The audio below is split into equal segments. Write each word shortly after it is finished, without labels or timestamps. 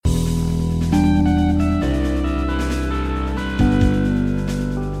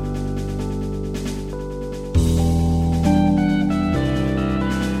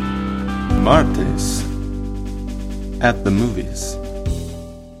at the Movies.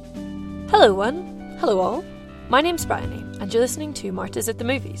 Hello one, hello all. My name's Bryony, and you're listening to Martyrs at the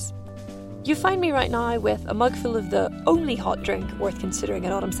Movies. You find me right now with a mug full of the only hot drink worth considering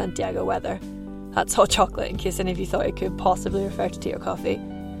in autumn Santiago weather. That's hot chocolate, in case any of you thought it could possibly refer to tea or coffee.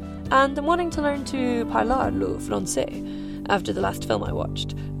 And I'm wanting to learn to parler le français after the last film I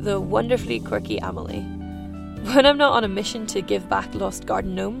watched, the wonderfully quirky Amélie. When I'm not on a mission to give back lost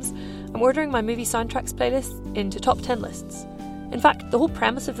garden gnomes, I'm ordering my movie soundtracks playlist into top 10 lists. In fact, the whole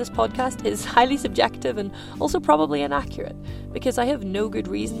premise of this podcast is highly subjective and also probably inaccurate, because I have no good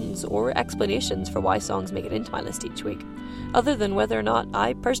reasons or explanations for why songs make it into my list each week, other than whether or not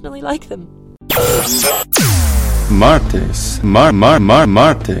I personally like them. Martes at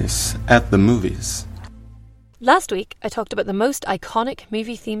the Movies. Last week, I talked about the most iconic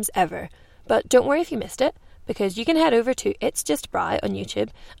movie themes ever, but don't worry if you missed it, because you can head over to It's Just Bry on YouTube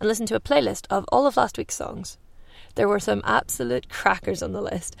and listen to a playlist of all of last week's songs. There were some absolute crackers on the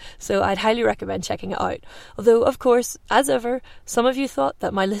list, so I'd highly recommend checking it out. Although, of course, as ever, some of you thought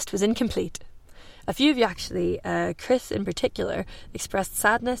that my list was incomplete. A few of you actually, Chris in particular, expressed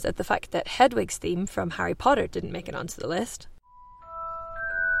sadness at the fact that Hedwig's theme from Harry Potter didn't make it onto the list.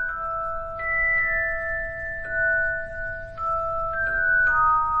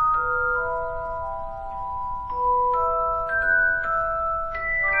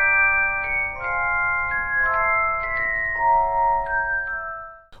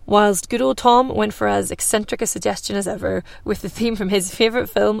 Whilst good old Tom went for as eccentric a suggestion as ever with the theme from his favourite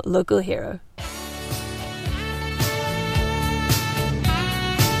film, Local Hero.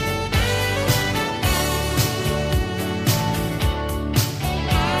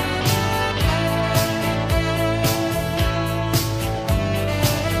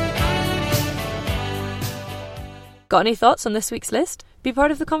 Got any thoughts on this week's list? Be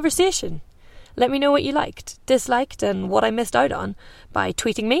part of the conversation. Let me know what you liked, disliked, and what I missed out on by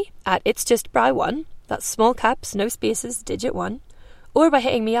tweeting me at itsjustbry1, that's small caps, no spaces, digit 1, or by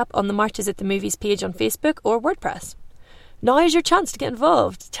hitting me up on the Martyrs at the Movies page on Facebook or WordPress. Now is your chance to get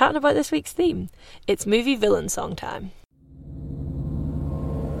involved, chatting about this week's theme. It's movie villain song time.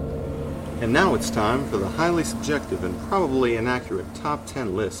 And now it's time for the highly subjective and probably inaccurate top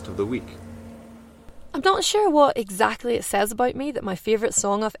 10 list of the week. I'm not sure what exactly it says about me that my favourite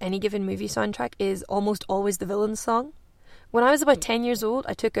song off any given movie soundtrack is almost always the villain's song. When I was about 10 years old,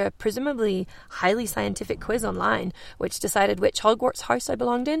 I took a presumably highly scientific quiz online which decided which Hogwarts house I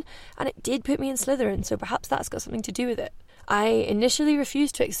belonged in, and it did put me in Slytherin, so perhaps that's got something to do with it. I initially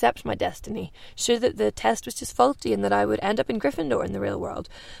refused to accept my destiny, sure that the test was just faulty and that I would end up in Gryffindor in the real world.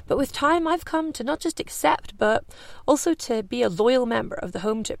 But with time, I've come to not just accept, but also to be a loyal member of the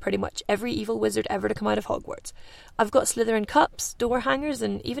home to pretty much every evil wizard ever to come out of Hogwarts. I've got Slytherin cups, door hangers,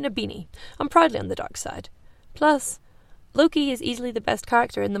 and even a beanie. I'm proudly on the dark side. Plus, Loki is easily the best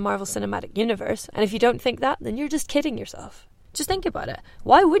character in the Marvel Cinematic Universe, and if you don't think that, then you're just kidding yourself. Just think about it.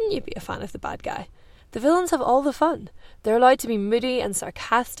 Why wouldn't you be a fan of the bad guy? The villains have all the fun. They're allowed to be moody and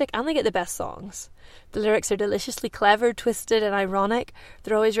sarcastic, and they get the best songs. The lyrics are deliciously clever, twisted, and ironic.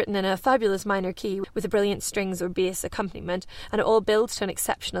 They're always written in a fabulous minor key with a brilliant strings or bass accompaniment, and it all builds to an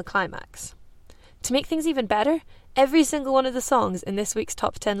exceptional climax. To make things even better, every single one of the songs in this week's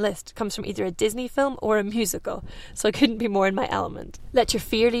top 10 list comes from either a Disney film or a musical, so I couldn't be more in my element. Let your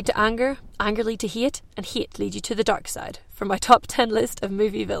fear lead to anger, anger lead to hate, and hate lead you to the dark side, for my top 10 list of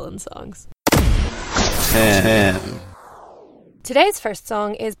movie villain songs. 10. Today's first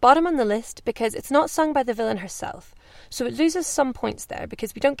song is bottom on the list because it's not sung by the villain herself, so it loses some points there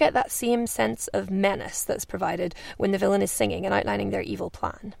because we don't get that same sense of menace that's provided when the villain is singing and outlining their evil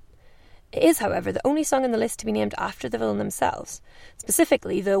plan. It is, however, the only song on the list to be named after the villain themselves,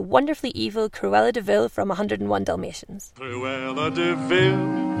 specifically the wonderfully evil Cruella de Vil from 101 Dalmatians. Cruella de Vil,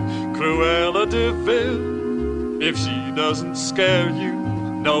 Cruella de Vil, if she doesn't scare you,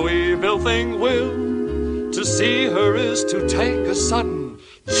 no evil thing will. To see her is to take a sudden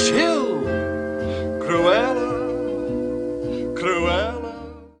chill. Cruella, Cruella.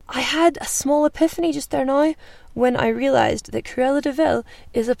 I had a small epiphany just there now when I realised that Cruella de Vil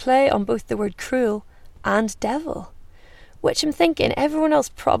is a play on both the word cruel and devil, which I'm thinking everyone else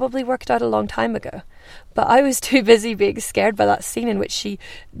probably worked out a long time ago. But I was too busy being scared by that scene in which she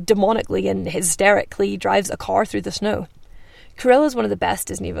demonically and hysterically drives a car through the snow. Cruella's one of the best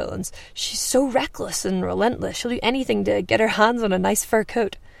Disney villains. She's so reckless and relentless. She'll do anything to get her hands on a nice fur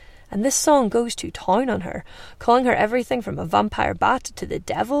coat. And this song goes to town on her, calling her everything from a vampire bat to the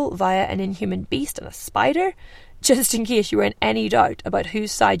devil via an inhuman beast and a spider, just in case you were in any doubt about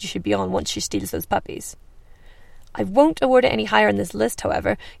whose side you should be on once she steals those puppies. I won't award it any higher on this list,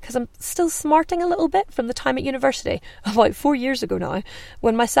 however, because I'm still smarting a little bit from the time at university, about 4 years ago now,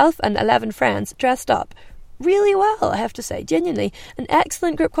 when myself and 11 friends dressed up really well, I have to say, genuinely, an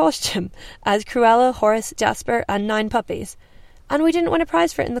excellent group costume as Cruella, Horace, Jasper and 9 puppies. And we didn't win a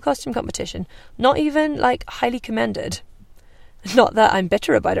prize for it in the costume competition, not even, highly commended. Not that I'm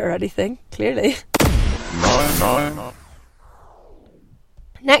bitter about it or anything, clearly. No.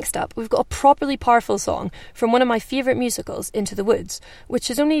 Next up, we've got a properly powerful song from one of my favourite musicals, Into the Woods, which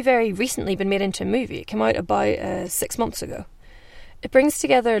has only very recently been made into a movie. It came out about 6 months ago. It brings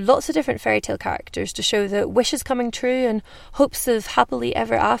together lots of different fairy tale characters to show that wishes coming true and hopes of happily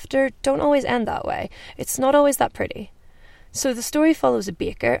ever after don't always end that way. It's not always that pretty. So the story follows a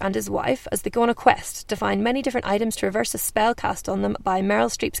baker and his wife as they go on a quest to find many different items to reverse a spell cast on them by Meryl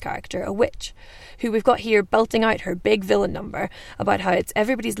Streep's character, a witch, who we've got here belting out her big villain number about how it's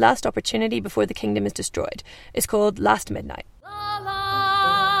everybody's last opportunity before the kingdom is destroyed. It's called Last Midnight. The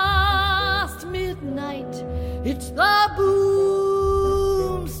last midnight, it's the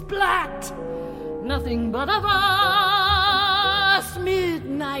boom splat. Nothing but a vast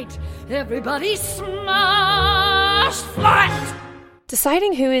midnight. Everybody smashed flat.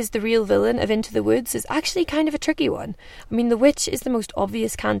 Deciding who is the real villain of Into the Woods is actually kind of a tricky one. I mean, the witch is the most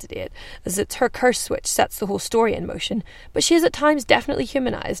obvious candidate, as it's her curse which sets the whole story in motion, but she is at times definitely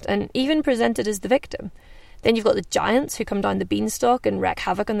humanised and even presented as the victim. Then you've got the giants who come down the beanstalk and wreak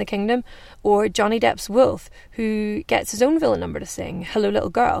havoc on the kingdom, or Johnny Depp's wolf, who gets his own villain number to sing, Hello Little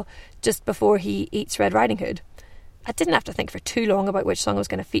Girl, just before he eats Red Riding Hood. I didn't have to think for too long about which song I was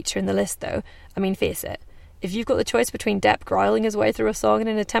going to feature in the list, though. I mean, face it, if you've got the choice between Depp growling his way through a song in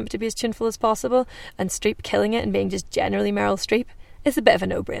an attempt to be as tuneful as possible, and Streep killing it and being just generally Meryl Streep, it's a bit of a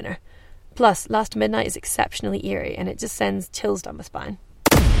no-brainer. Plus, Last Midnight is exceptionally eerie, and it just sends chills down my spine.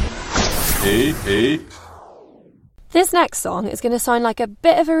 8. This next song is going to sound like a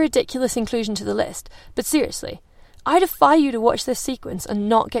bit of a ridiculous inclusion to the list, but seriously, I defy you to watch this sequence and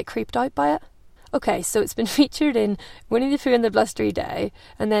not get creeped out by it. Okay, so it's been featured in Winnie the Pooh and the Blustery Day,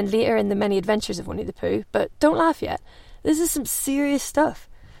 and then later in The Many Adventures of Winnie the Pooh, but don't laugh yet. This is some serious stuff.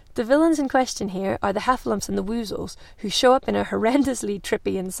 The villains in question here are the Heffalumps and the Woozles, who show up in a horrendously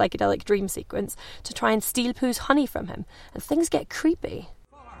trippy and psychedelic dream sequence to try and steal Pooh's honey from him, and things get creepy.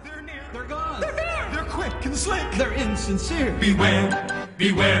 They're near, they're gone, they're there, they're quick and slick, they're insincere. Beware,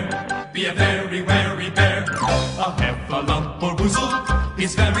 beware, be a very wary bear. A Heffalump or Woozle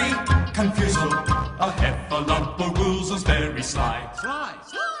is very confused. A Heffalump or Woozle's very sly. Sly.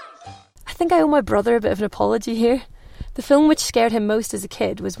 I think I owe my brother a bit of an apology here. The film which scared him most as a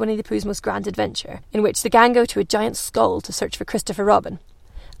kid was Winnie the Pooh's Most Grand Adventure, in which the gang go to a giant skull to search for Christopher Robin.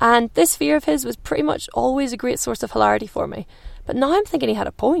 And this fear of his was pretty much always a great source of hilarity for me. But now I'm thinking he had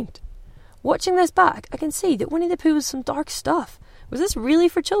a point. Watching this back, I can see that Winnie the Pooh was some dark stuff. Was this really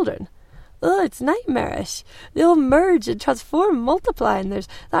for children? Oh, it's nightmarish. They all merge and transform and multiply, and there's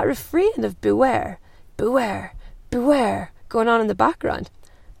that refrain of beware, beware, beware going on in the background.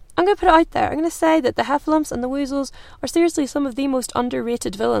 I'm going to put it out there. I'm going to say that the Heffalumps and the Woozles are seriously some of the most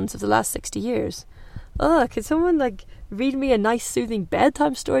underrated villains of the last 60 years. Oh, could someone, read me a nice soothing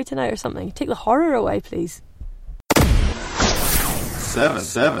bedtime story tonight or something? Take the horror away, please.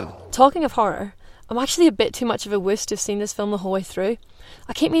 7. Talking of horror, I'm actually a bit too much of a wuss to have seen this film the whole way through.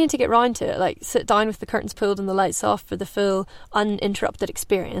 I keep meaning to get round to it, sit down with the curtains pulled and the lights off for the full, uninterrupted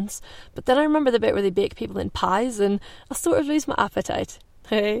experience, but then I remember the bit where they bake people in pies and I sort of lose my appetite.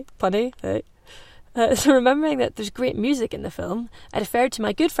 Hey, punny, hey. So remembering that there's great music in the film, I deferred to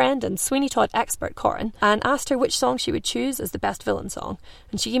my good friend and Sweeney Todd expert Corin and asked her which song she would choose as the best villain song,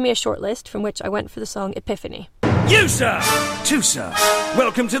 and she gave me a short list from which I went for the song Epiphany. You, sir! To, sir!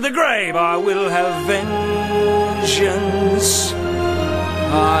 Welcome to the grave! I will have vengeance.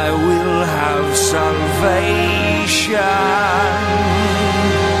 I will have salvation.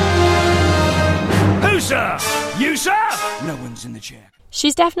 Who, sir? You, sir? No one's in the chair.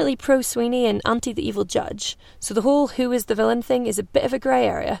 She's definitely pro-Sweeney and anti the evil judge, so the whole who is the villain thing is a bit of a grey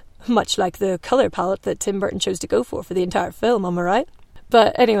area, much like the colour palette that Tim Burton chose to go for the entire film, am I right?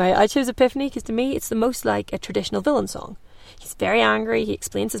 But anyway, I chose Epiphany because to me it's the most like a traditional villain song. He's very angry, he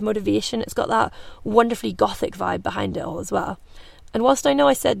explains his motivation, it's got that wonderfully gothic vibe behind it all as well. And whilst I know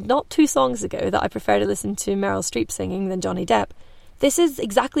I said not 2 songs ago that I prefer to listen to Meryl Streep singing than Johnny Depp, this is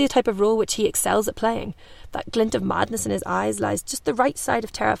exactly the type of role which he excels at playing. That glint of madness in his eyes lies just the right side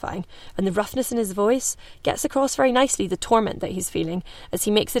of terrifying, and the roughness in his voice gets across very nicely the torment that he's feeling as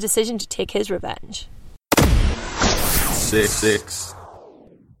he makes a decision to take his revenge. 6.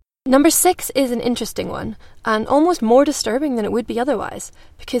 Number 6 is an interesting one, and almost more disturbing than it would be otherwise,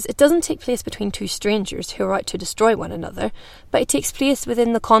 because it doesn't take place between two strangers who are out to destroy one another, but it takes place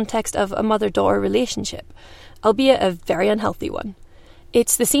within the context of a mother-daughter relationship, albeit a very unhealthy one.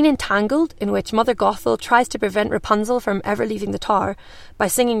 It's the scene in Tangled, in which Mother Gothel tries to prevent Rapunzel from ever leaving the tower by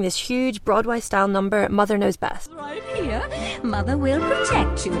singing this huge Broadway-style number, Mother Knows Best. Right here, Mother will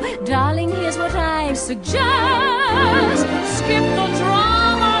protect you. Darling, here's what I suggest. Skip the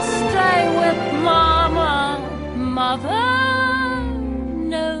drama, stay with Mama. Mother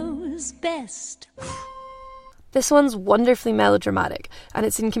knows best. This one's wonderfully melodramatic, and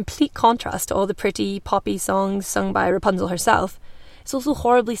it's in complete contrast to all the pretty, poppy songs sung by Rapunzel herself. It's also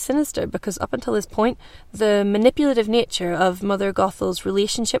horribly sinister because up until this point, the manipulative nature of Mother Gothel's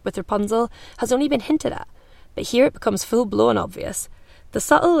relationship with Rapunzel has only been hinted at, but here it becomes full-blown obvious. The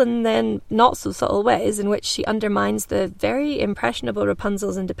subtle and then not-so-subtle ways in which she undermines the very impressionable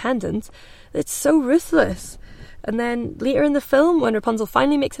Rapunzel's independence, it's so ruthless. And then later in the film, when Rapunzel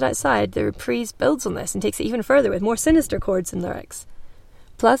finally makes it outside, the reprise builds on this and takes it even further with more sinister chords and lyrics.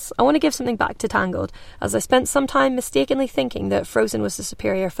 Plus, I want to give something back to Tangled, as I spent some time mistakenly thinking that Frozen was the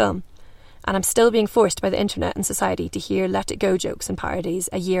superior film. And I'm still being forced by the internet and society to hear Let It Go jokes and parodies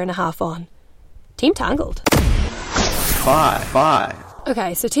a year and a half on. Team Tangled. 5.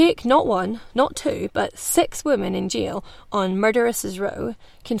 Okay, so take not 1, not 2, but 6 women in jail on Murderess's Row,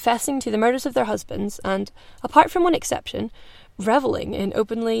 confessing to the murders of their husbands and, apart from one exception, revelling in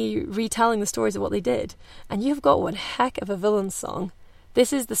openly retelling the stories of what they did. And you've got one heck of a villain's song.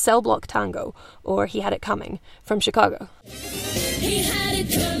 This is the Cell Block Tango, or He Had It Coming, from Chicago. He had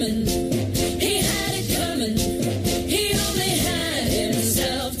it coming, he had it coming, he only had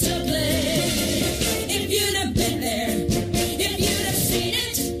himself to blame. If you'd have been there, if you'd have seen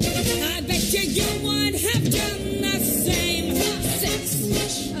it, I bet you would have done the same.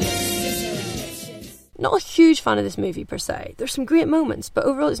 Not a huge fan of this movie per se. There's some great moments, but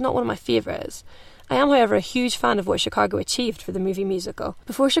overall it's not one of my favourites. I am, however, a huge fan of what Chicago achieved for the movie musical.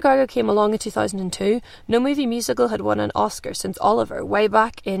 Before Chicago came along in 2002, no movie musical had won an Oscar since Oliver, way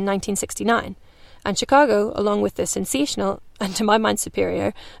back in 1969. And Chicago, along with the sensational, and to my mind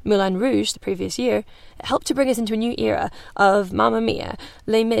superior, Moulin Rouge the previous year, it helped to bring us into a new era of Mamma Mia,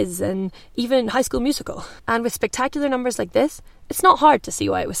 Les Mis, and even High School Musical. And with spectacular numbers like this, it's not hard to see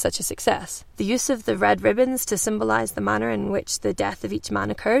why it was such a success. The use of the red ribbons to symbolise the manner in which the death of each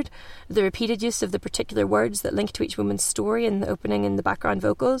man occurred, the repeated use of the particular words that link to each woman's story in the opening and the background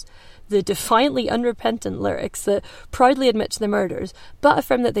vocals, the defiantly unrepentant lyrics that proudly admit to the murders, but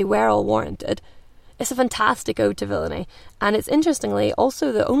affirm that they were all warranted. It's a fantastic ode to villainy, and it's interestingly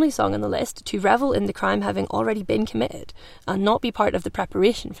also the only song on the list to revel in the crime having already been committed, and not be part of the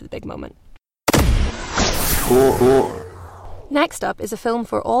preparation for the big moment. 4. Next up is a film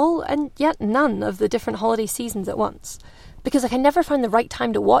for all and yet none of the different holiday seasons at once, because I can never find the right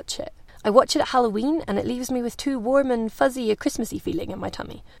time to watch it. I watch it at Halloween and it leaves me with too warm and fuzzy a Christmassy feeling in my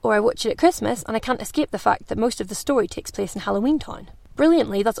tummy. Or I watch it at Christmas and I can't escape the fact that most of the story takes place in Halloween Town.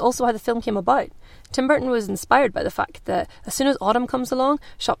 Brilliantly, that's also how the film came about. Tim Burton was inspired by the fact that as soon as autumn comes along,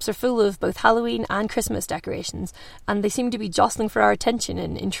 shops are full of both Halloween and Christmas decorations, and they seem to be jostling for our attention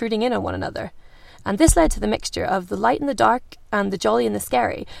and intruding in on one another. And this led to the mixture of the light and the dark and the jolly and the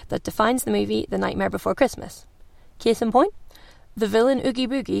scary that defines the movie The Nightmare Before Christmas. Case in point, the villain Oogie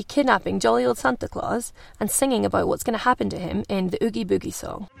Boogie kidnapping jolly old Santa Claus and singing about what's going to happen to him in the Oogie Boogie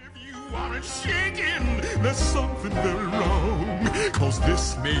song. If you aren't shaking, there's something very wrong. 'Cause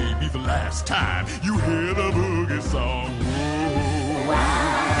this may be the last time you hear the boogie song. Whoa,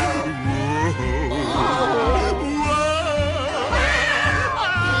 whoa, whoa.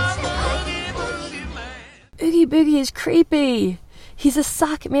 Oogie Boogie is creepy. He's a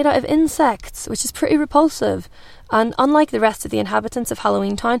sack made out of insects, which is pretty repulsive. And unlike the rest of the inhabitants of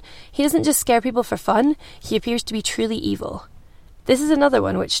Halloween Town, he doesn't just scare people for fun, he appears to be truly evil. This is another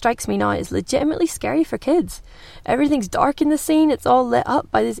one which strikes me now as legitimately scary for kids. Everything's dark in the scene, it's all lit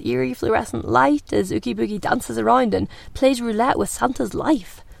up by this eerie fluorescent light as Oogie Boogie dances around and plays roulette with Santa's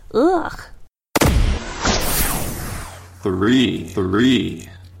life. Ugh. 3.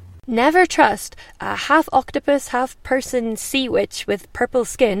 Never trust a half-octopus, half-person sea witch with purple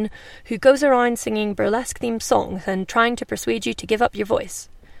skin who goes around singing burlesque-themed songs and trying to persuade you to give up your voice.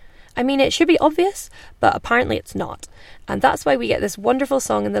 I mean, it should be obvious, but apparently it's not. And that's why we get this wonderful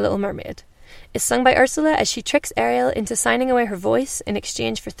song in The Little Mermaid. It's sung by Ursula as she tricks Ariel into signing away her voice in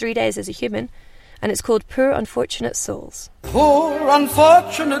exchange for 3 days as a human, and it's called Poor Unfortunate Souls. Poor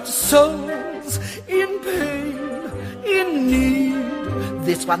unfortunate souls in pain, in need.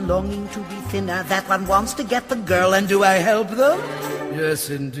 This one longing to be thinner, that one wants to get the girl, and do I help them? Yes,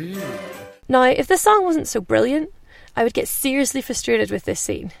 indeed. Now, if the song wasn't so brilliant, I would get seriously frustrated with this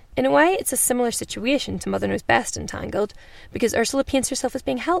scene. In a way, it's a similar situation to Mother Knows Best in Tangled, because Ursula paints herself as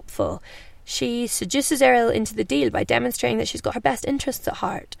being helpful. She seduces Ariel into the deal by demonstrating that she's got her best interests at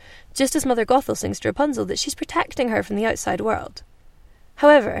heart, just as Mother Gothel sings to Rapunzel that she's protecting her from the outside world.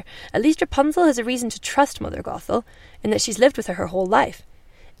 However, at least Rapunzel has a reason to trust Mother Gothel, in that she's lived with her whole life.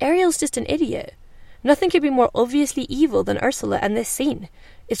 Ariel's just an idiot. Nothing could be more obviously evil than Ursula and this scene.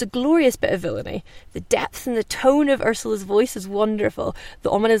 It's a glorious bit of villainy. The depth and the tone of Ursula's voice is wonderful. The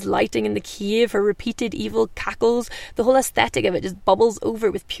ominous lighting in the cave, her repeated evil cackles, the whole aesthetic of it just bubbles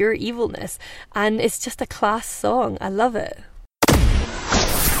over with pure evilness. And it's just a class song. I love it.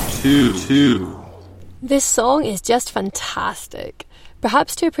 2. This song is just fantastic.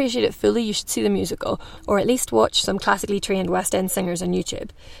 Perhaps to appreciate it fully, you should see the musical, or at least watch some classically trained West End singers on YouTube,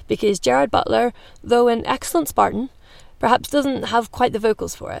 because Gerard Butler, though an excellent Spartan, perhaps doesn't have quite the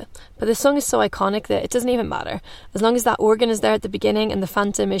vocals for it. But the song is so iconic that it doesn't even matter, as long as that organ is there at the beginning and the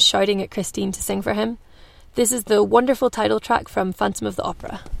Phantom is shouting at Christine to sing for him. This is the wonderful title track from Phantom of the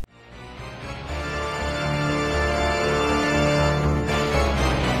Opera.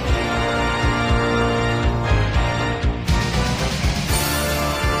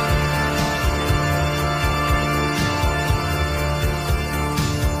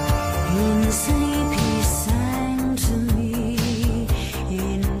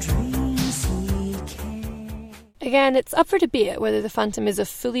 Again, it's up for debate whether the Phantom is a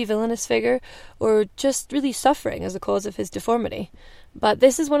fully villainous figure or just really suffering as a cause of his deformity. But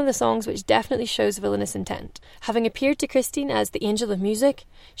this is one of the songs which definitely shows villainous intent. Having appeared to Christine as the angel of music,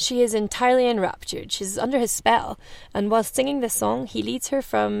 she is entirely enraptured. She's under his spell, and while singing this song, he leads her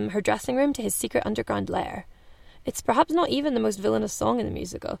from her dressing room to his secret underground lair. It's perhaps not even the most villainous song in the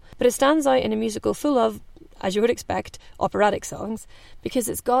musical, but it stands out in a musical full of, as you would expect, operatic songs, because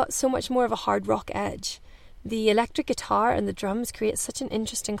it's got so much more of a hard rock edge. The electric guitar and the drums create such an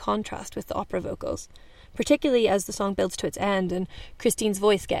interesting contrast with the opera vocals, particularly as the song builds to its end and Christine's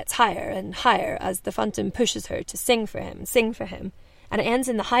voice gets higher and higher as the Phantom pushes her to sing for him, and it ends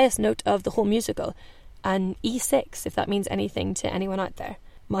in the highest note of the whole musical, an E6, if that means anything to anyone out there.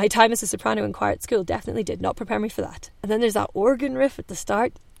 My time as a soprano in choir at school definitely did not prepare me for that. And then there's that organ riff at the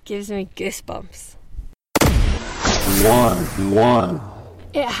start, gives me goosebumps. 1.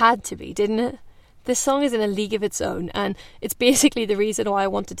 It had to be, didn't it? This song is in a league of its own, and it's basically the reason why I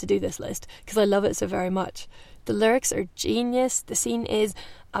wanted to do this list, because I love it so very much. The lyrics are genius, the scene is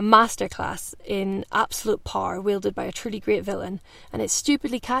a masterclass in absolute power wielded by a truly great villain, and it's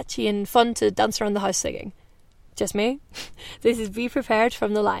stupidly catchy and fun to dance around the house singing. Just me? This is Be Prepared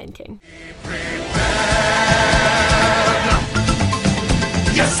from The Lion King. Be prepared.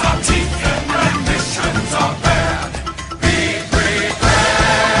 Yes, our teeth and ambitions are bad. Be prepared.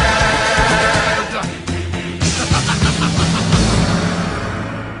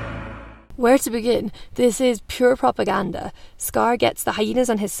 Where to begin? This is pure propaganda. Scar gets the hyenas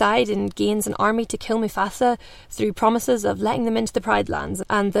on his side and gains an army to kill Mufasa through promises of letting them into the Pride Lands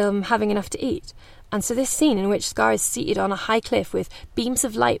and them having enough to eat. And so this scene in which Scar is seated on a high cliff with beams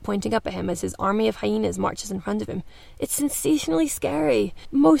of light pointing up at him as his army of hyenas marches in front of him, it's sensationally scary,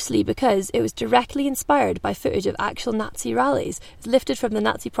 mostly because it was directly inspired by footage of actual Nazi rallies lifted from the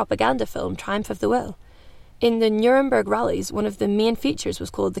Nazi propaganda film Triumph of the Will. In the Nuremberg rallies, one of the main features was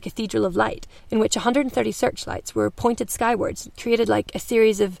called the Cathedral of Light, in which 130 searchlights were pointed skywards, created like a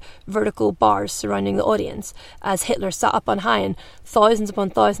series of vertical bars surrounding the audience, as Hitler sat up on high and thousands upon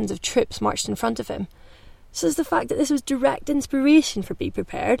thousands of troops marched in front of him. So there's the fact that this was direct inspiration for Be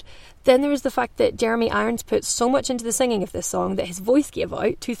Prepared. Then there was the fact that Jeremy Irons put so much into the singing of this song that his voice gave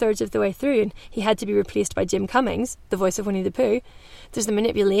out 2/3 of the way through and he had to be replaced by Jim Cummings, the voice of Winnie the Pooh. There's the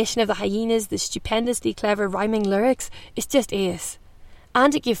manipulation of the hyenas, the stupendously clever rhyming lyrics. It's just ace.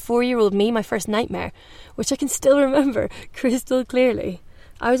 And it gave 4-year-old me my first nightmare, which I can still remember crystal clearly.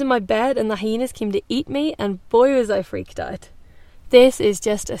 I was in my bed and the hyenas came to eat me, and boy was I freaked out. This is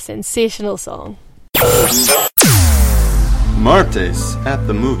just a sensational song. Martes at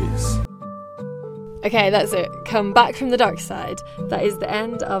the movies. Okay, that's it. Come back from the dark side. That is the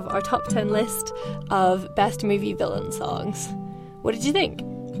end of our top 10 list of best movie villain songs. What did you think?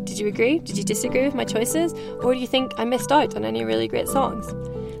 Did you agree? Did you disagree with my choices? Or do you think I missed out on any really great songs?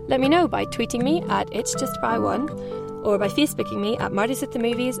 Let me know by tweeting me at itsjustbry1 or by Facebooking me at Marty's at the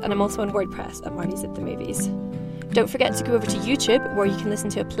Movies, and I'm also on WordPress at Marty's at the Movies. Don't forget to go over to YouTube, where you can listen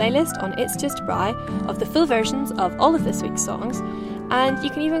to a playlist on It's Just Bry of the full versions of all of this week's songs, and you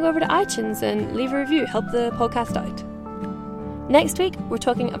can even go over to iTunes and leave a review, help the podcast out. Next week, we're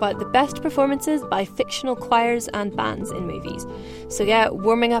talking about the best performances by fictional choirs and bands in movies. So get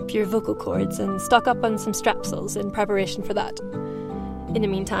warming up your vocal cords and stock up on some strepsils in preparation for that. In the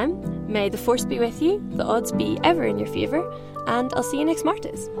meantime, may the force be with you, the odds be ever in your favour, and I'll see you next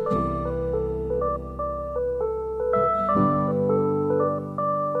Martes.